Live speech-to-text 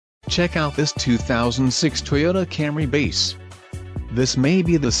Check out this 2006 Toyota Camry base. This may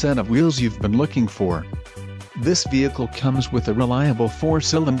be the set of wheels you've been looking for. This vehicle comes with a reliable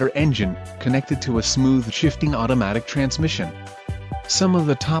 4-cylinder engine, connected to a smooth shifting automatic transmission. Some of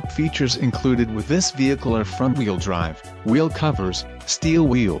the top features included with this vehicle are front-wheel drive, wheel covers, steel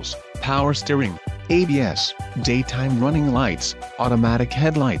wheels, power steering, ABS, daytime running lights, automatic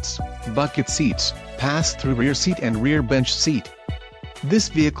headlights, bucket seats, pass-through rear seat and rear bench seat. This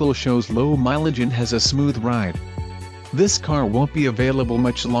vehicle shows low mileage and has a smooth ride. This car won't be available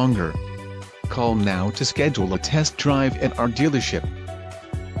much longer. Call now to schedule a test drive at our dealership.